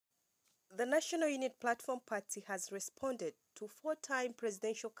The National Unity Platform Party has responded to four-time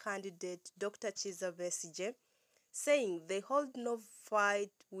presidential candidate Dr. Kizza Besigye, saying they hold no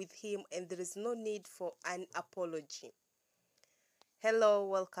fight with him and there is no need for an apology. Hello,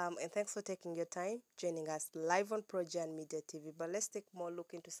 welcome, and thanks for taking your time joining us live on PROJOURN Media TV. But let's take more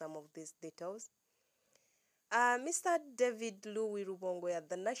look into some of these details. Mr. David Lewis Rubongoya,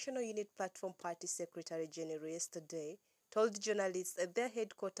 the National Unity Platform Party Secretary General, yesterday told journalists at their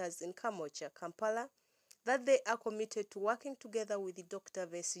headquarters in Kamwokya, Kampala, that they are committed to working together with the Dr.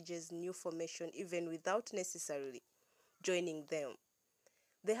 Besigye's new formation even without necessarily joining them.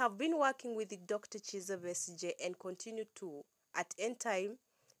 They have been working with the Dr. Kizza Besigye and continue to. At any time,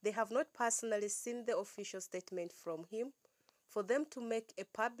 they have not personally seen the official statement from him for them to make a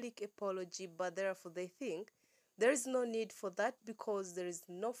public apology, but therefore they think there is no need for that because there is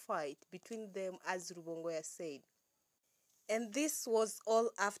no fight between them, as Rubongoya said. And this was all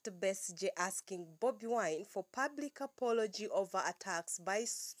after Besigye asking Bobi Wine for public apology over attacks by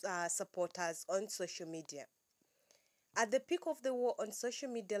supporters on social media. At the peak of the war on social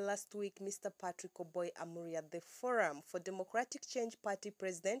media last week, Mr. Patrick Amuriat, the Forum for Democratic Change Party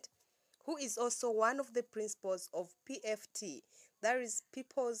president, who is also one of the principals of PFT, that is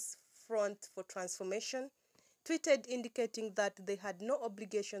People's Front for Transformation, tweeted indicating that they had no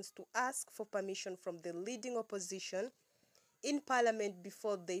obligations to ask for permission from the leading opposition in parliament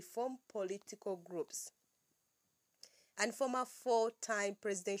before they form political groups. And former four-time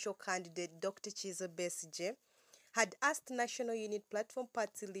presidential candidate Dr. Kizza Besigye had asked National Unity Platform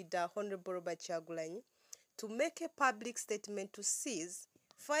Party leader Honorable Robert Kyagulanyi to make a public statement to cease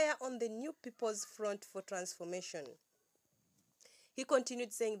fire on the new People's Front for Transformation. He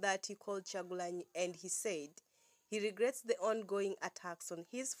continued saying that he called Kyagulanyi and he said he regrets the ongoing attacks on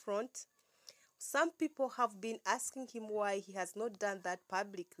his front. Some people have been asking him why he has not done that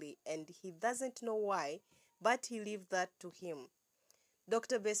publicly, and he doesn't know why, but he leave that to him.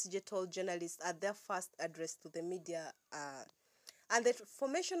 Dr. Besigye told journalists at their first address to the media. And the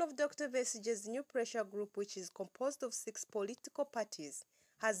formation of Dr. Besigye's new pressure group, which is composed of 6 political parties,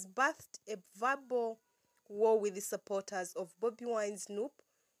 has birthed a verbal war with the supporters of Bobi Wine's NUP,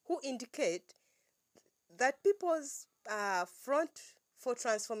 who indicate that People's Front for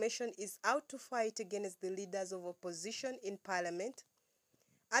Transformation is out to fight against the leaders of opposition in parliament.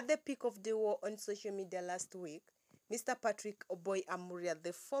 At the peak of the war on social media last week, Mr. Patrick Amuriat,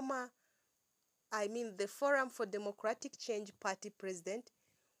 the Forum for Democratic Change Party president,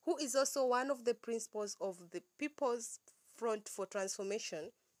 who is also one of the principals of the People's Front for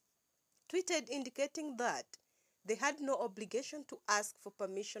Transformation, tweeted indicating that they had no obligation to ask for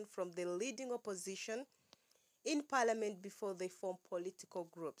permission from the leading opposition in parliament before they form political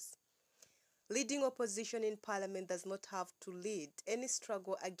groups. Leading opposition in parliament does not have to lead any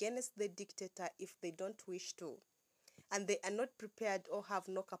struggle against the dictator if they don't wish to, and they are not prepared or have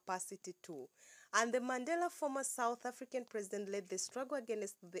no capacity to. And the Mandela former South African president led the struggle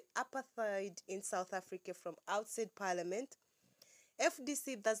against the apartheid in South Africa from outside parliament.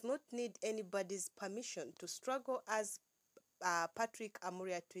 FDC does not need anybody's permission to struggle, as Patrick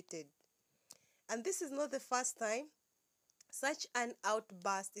Amuriat tweeted. And this is not the first time such an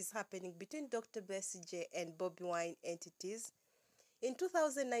outburst is happening between Dr. Besigye and Bobi Wine entities. In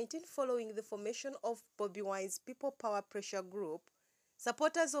 2019, following the formation of Bobi Wine's People Power Pressure Group,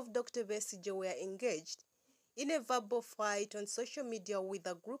 supporters of Dr. Besigye were engaged in a verbal fight on social media with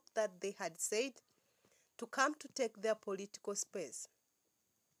a group that they had said to come to take their political space.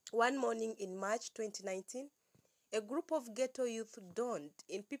 One morning in March 2019, a group of ghetto youth donned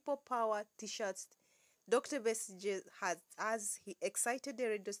in People Power t-shirts Dr. Besigye as he exited a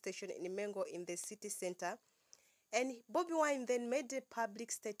radio station in Mengo in the city center, and Bobi Wine then made a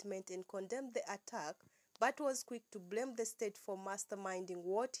public statement and condemned the attack, but was quick to blame the state for masterminding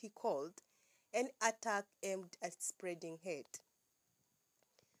what he called an attack aimed at spreading hate.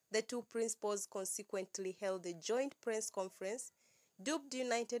 The two principals consequently held a joint press conference dubbed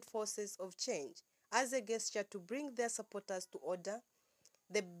United Forces of Change as a gesture to bring their supporters to order.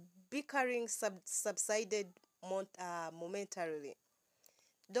 The bickering subsided momentarily.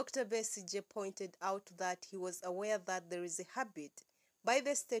 Dr. Besigye pointed out that he was aware that there is a habit by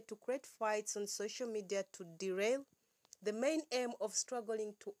the state to create fights on social media to derail the main aim of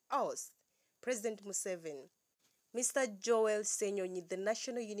struggling to oust President Museveni. Mr. Joel Senyonyi, the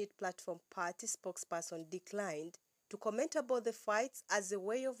National Unity Platform Party spokesperson, declined to comment about the fights as a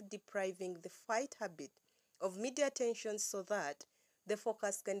way of depriving the fight habit of media attention so that the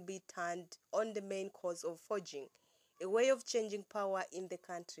focus can be turned on the main cause of forging a way of changing power in the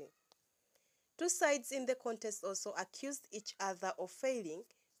country. Two sides in the contest also accused each other of failing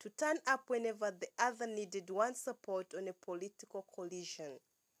to turn up whenever the other needed one's support on a political collision.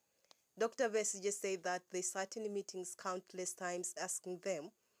 Dr. Besigye said that they sat in meetings countless times asking them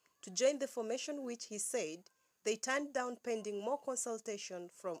to join the formation, which he said they turned down pending more consultation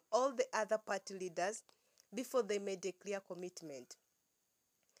from all the other party leaders before they made a clear commitment.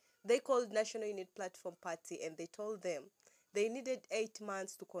 They called National Unity Platform Party and they told them they needed 8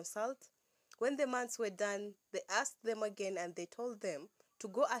 months to consult. When the months were done, they asked them again and they told them to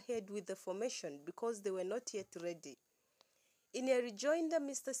go ahead with the formation because they were not yet ready. In a rejoinder,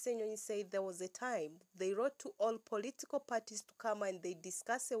 Mr. Senyonyi said there was a time they wrote to all political parties to come and they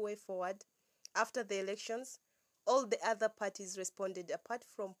discuss a way forward. After the elections, all the other parties responded apart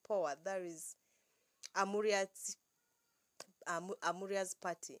from POA, that is Amuriat's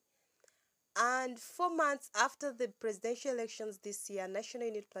party. And 4 months after the presidential elections this year, National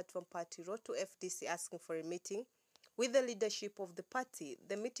Unity Platform Party wrote to FDC asking for a meeting with the leadership of the party.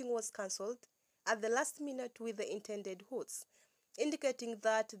 The meeting was cancelled at the last minute with the intended hosts, indicating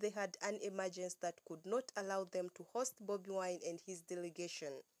that they had an emergency that could not allow them to host Bobi Wine and his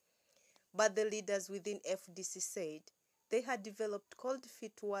delegation. But the leaders within FDC said they had developed cold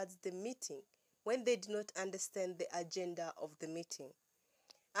feet towards the meeting when they did not understand the agenda of the meeting.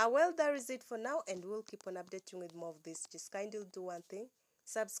 Well, that is it for now, and we'll keep on updating with more of this. Just kindly do one thing: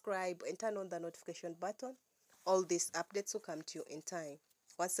 subscribe and turn on the notification button. All these updates will come to you in time.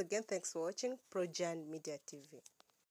 Once again, thanks for watching PROJOURN Media TV.